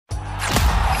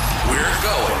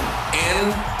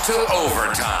into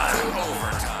overtime.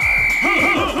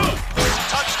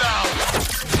 Touchdown.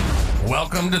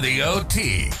 Welcome to the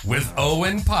OT with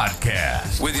Owen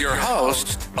podcast with your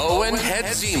host, Owen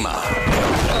Hedzima.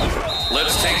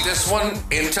 Let's take this one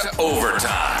into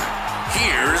overtime.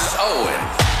 Here's Owen.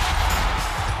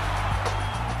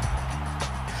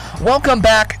 Welcome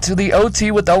back to the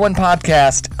OT with Owen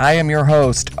podcast. I am your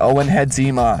host, Owen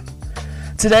Hedzima.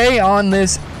 Today on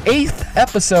this 8th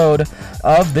episode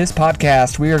of this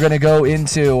podcast, we are going to go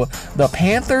into the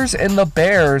Panthers and the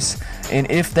Bears and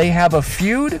if they have a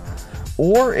feud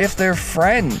or if they're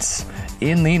friends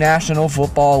in the National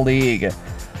Football League.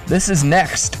 This is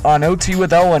next on OT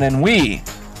with Owen, and we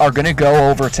are going to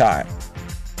go overtime.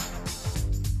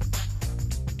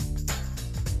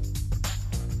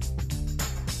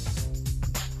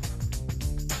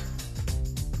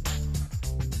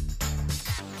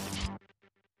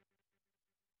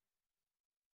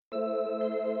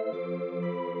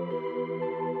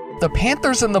 The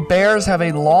Panthers and the Bears have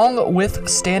a long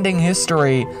withstanding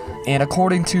history, and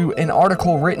according to an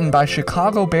article written by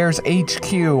Chicago Bears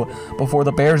HQ before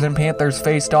the Bears and Panthers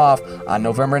faced off on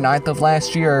November 9th of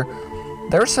last year,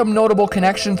 there's some notable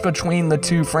connections between the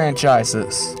two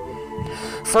franchises.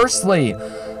 Firstly,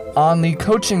 on the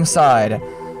coaching side,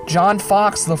 John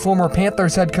Fox, the former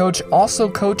Panthers head coach, also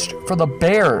coached for the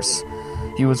Bears.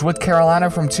 He was with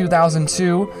Carolina from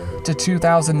 2002 to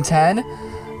 2010,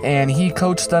 and he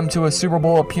coached them to a Super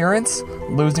Bowl appearance,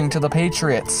 losing to the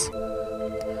Patriots.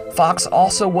 Fox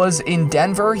also was in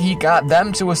Denver. He got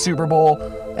them to a Super Bowl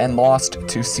and lost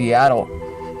to Seattle.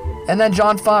 And then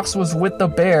John Fox was with the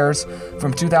Bears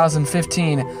from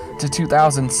 2015 to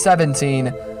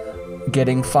 2017,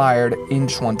 getting fired in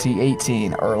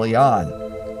 2018 early on.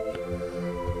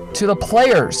 To the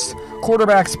players,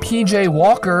 quarterbacks P.J.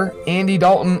 Walker, Andy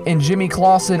Dalton, and Jimmy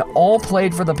Clausen all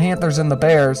played for the Panthers and the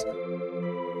Bears.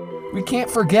 We can't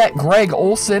forget Greg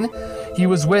Olsen. He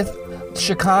was with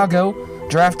Chicago,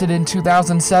 drafted in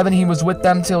 2007. He was with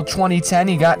them till 2010.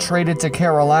 He got traded to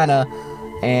Carolina,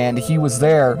 and he was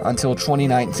there until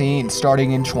 2019,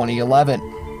 starting in 2011.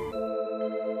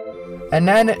 And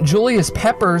then Julius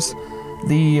Peppers,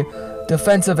 the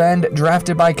defensive end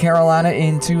drafted by Carolina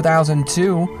in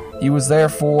 2002. He was there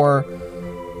for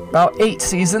about 8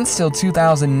 seasons till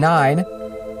 2009.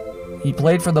 He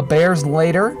played for the Bears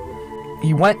later.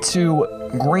 He went to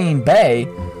Green Bay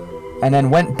and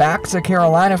then went back to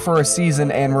Carolina for a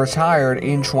season and retired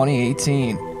in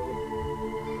 2018.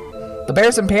 The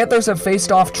Bears and Panthers have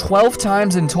faced off 12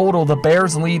 times in total. The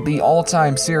Bears lead the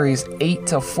all-time series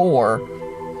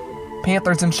 8-4.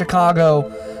 Panthers in Chicago,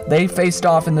 they faced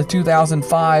off in the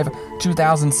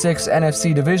 2005-2006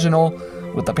 NFC Divisional,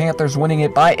 with the Panthers winning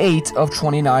it by 8 of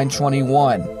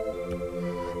 29-21.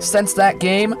 Since that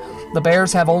game, the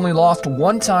Bears have only lost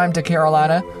 1 time to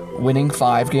Carolina, winning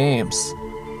 5 games.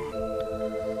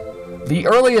 The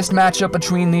earliest matchup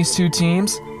between these two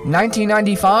teams,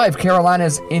 1995,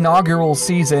 Carolina's inaugural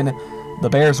season, the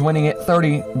Bears winning it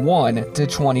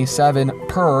 31-27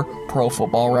 per Pro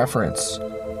Football Reference.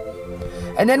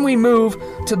 And then we move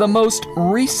to the most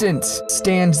recent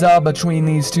stanza between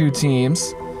these two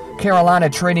teams, Carolina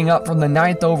trading up from the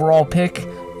 9th overall pick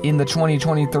in the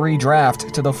 2023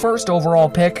 draft to the 1st overall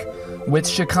pick. With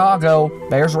Chicago,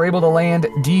 Bears were able to land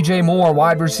DJ Moore,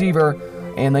 wide receiver,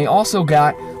 and they also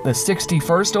got the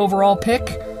 61st overall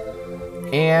pick,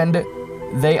 and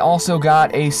they also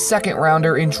got a 2nd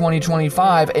rounder in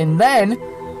 2025, and then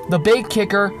the big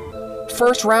kicker,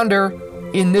 1st rounder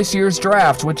in this year's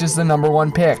draft, which is the number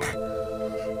 1 pick.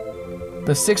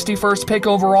 The 61st pick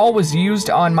overall was used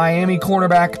on Miami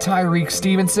cornerback Tyreek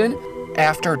Stevenson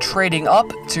after trading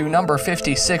up to number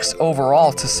 56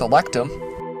 overall to select him.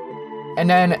 And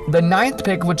then the 9th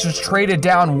pick, which was traded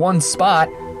down 1 spot,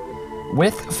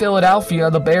 with Philadelphia,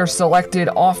 the Bears selected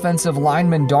offensive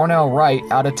lineman Darnell Wright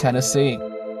out of Tennessee.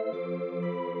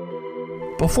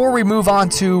 Before we move on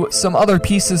to some other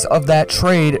pieces of that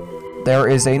trade, there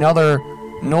is another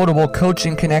notable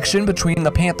coaching connection between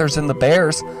the Panthers and the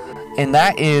Bears, and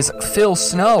that is Phil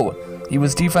Snow. He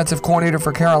was defensive coordinator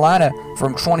for Carolina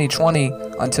from 2020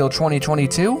 until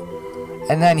 2022,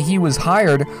 and then he was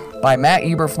hired by Matt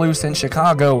Eberflus in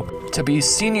Chicago to be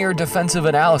senior defensive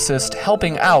analyst,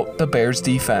 helping out the Bears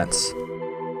defense.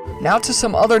 Now to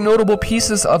some other notable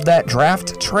pieces of that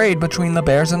draft trade between the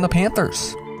Bears and the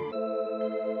Panthers.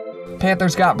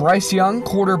 Panthers got Bryce Young,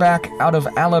 quarterback out of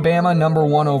Alabama, number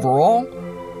 1 overall,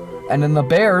 and then the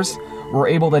Bears were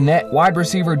able to net wide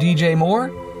receiver DJ Moore.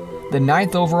 The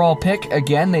 9th overall pick,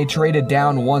 again, they traded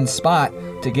down 1 spot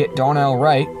to get Darnell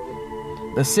Wright.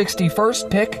 The 61st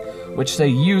pick, which they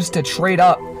used to trade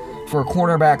up for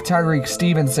cornerback Tyreek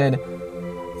Stevenson,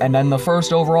 and then the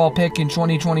first overall pick in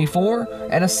 2024,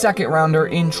 and a second rounder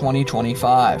in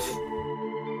 2025.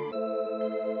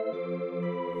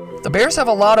 The Bears have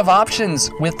a lot of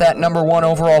options with that number 1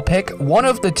 overall pick, one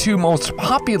of the two most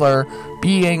popular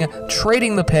being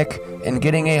trading the pick and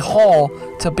getting a haul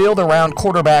to build around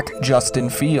quarterback Justin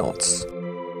Fields.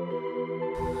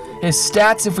 His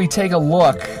stats, if we take a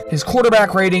look, his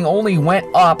quarterback rating only went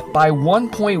up by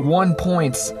 1.1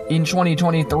 points in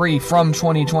 2023 from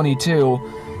 2022.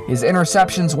 His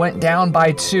interceptions went down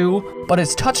by 2, but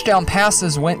his touchdown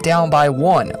passes went down by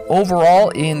 1. Overall,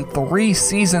 in 3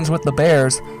 seasons with the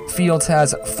Bears, Fields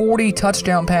has 40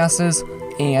 touchdown passes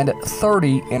and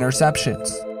 30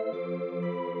 interceptions.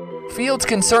 Fields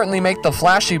can certainly make the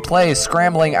flashy plays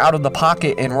scrambling out of the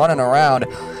pocket and running around,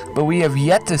 but we have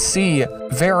yet to see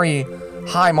very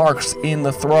high marks in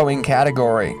the throwing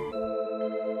category.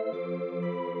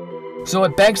 So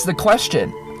it begs the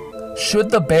question,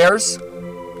 should the Bears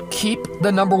keep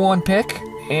the number 1 pick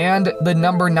and the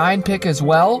number 9 pick as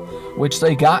well, which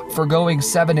they got for going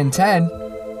 7-10,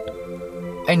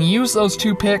 and use those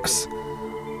 2 picks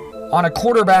on a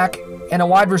quarterback and a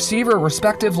wide receiver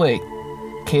respectively?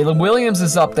 Caleb Williams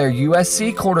is up there,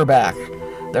 USC quarterback.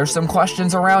 There's some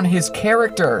questions around his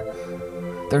character.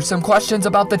 There's some questions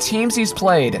about the teams he's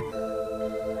played,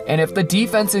 and if the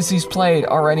defenses he's played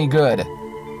are any good.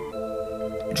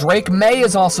 Drake May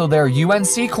is also there,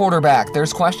 UNC quarterback.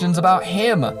 There's questions about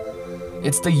him.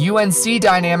 It's the UNC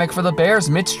dynamic for the Bears.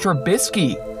 Mitch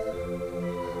Trubisky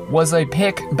was a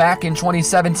pick back in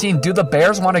 2017. Do the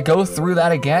Bears want to go through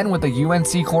that again with a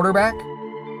UNC quarterback?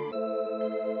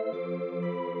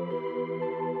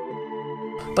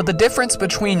 But the difference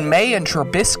between May and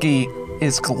Trubisky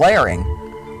is glaring.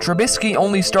 Trubisky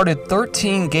only started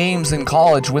 13 games in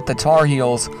college with the Tar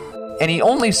Heels, and he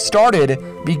only started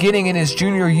beginning in his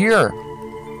junior year.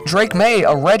 Drake May, a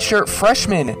redshirt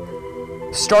freshman,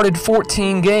 started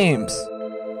 14 games.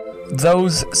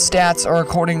 Those stats are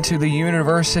according to the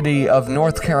University of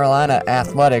North Carolina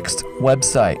Athletics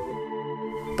website.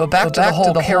 But back to the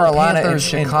whole Carolina and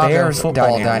Chicago Bears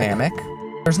football dynamic.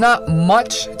 There's not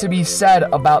much to be said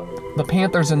about the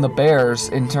Panthers and the Bears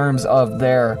in terms of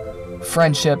their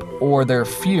friendship or their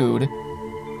feud.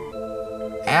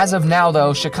 As of now,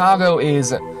 though, Chicago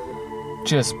is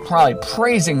just probably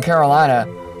praising Carolina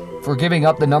for giving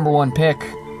up the number 1 pick.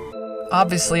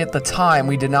 Obviously, at the time,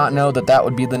 we did not know that that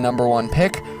would be the number 1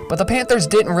 pick, but the Panthers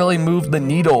didn't really move the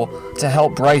needle to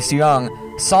help Bryce Young.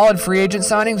 Solid free agent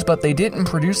signings, but they didn't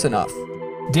produce enough.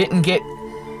 Didn't get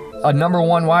a number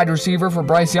 1 wide receiver for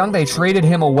Bryce Young. They traded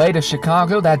him away to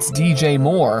Chicago. That's DJ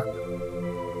Moore.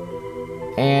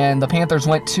 And the Panthers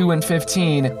went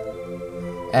 2-15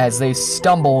 as they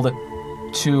stumbled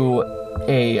to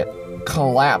a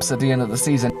collapse at the end of the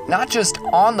season. Not just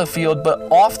on the field, but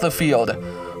off the field.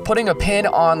 Putting a pin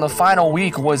on the final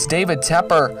week was David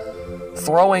Tepper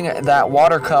throwing that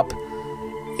water cup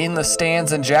in the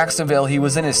stands in Jacksonville. He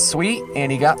was in his suite,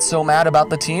 and he got so mad about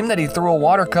the team that he threw a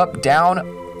water cup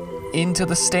down into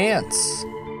the stands.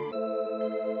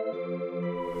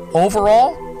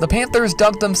 Overall, the Panthers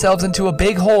dug themselves into a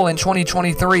big hole in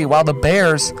 2023, while the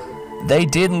Bears, they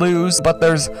did lose, but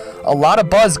there's a lot of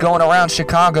buzz going around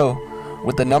Chicago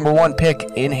with the number 1 pick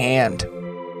in hand.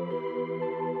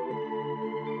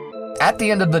 At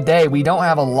the end of the day, we don't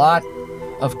have a lot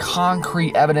of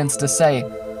concrete evidence to say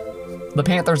the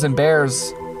Panthers and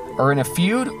Bears are in a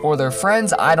feud or they're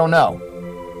friends. I don't know.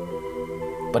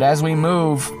 But as we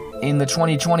move in the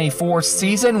 2024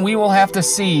 season, we will have to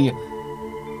see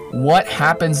what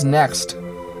happens next,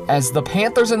 as the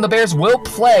Panthers and the Bears will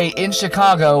play in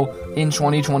Chicago in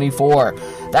 2024.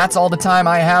 That's all the time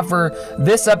I have for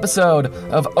this episode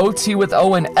of OT with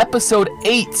Owen, episode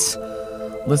 8.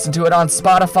 Listen to it on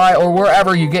Spotify or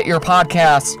wherever you get your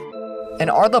podcasts. And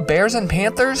are the Bears and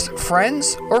Panthers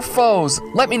friends or foes?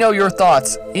 Let me know your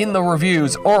thoughts in the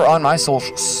reviews or on my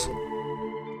socials.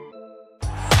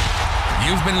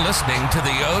 You've been listening to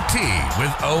the OT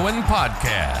with Owen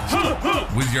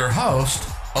podcast with your host,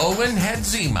 Owen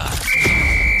Hedzima.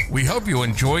 We hope you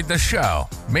enjoyed the show.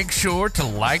 Make sure to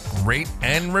like, rate,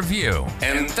 and review.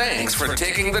 And thanks for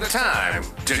taking the time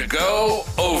to go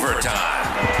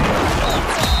overtime.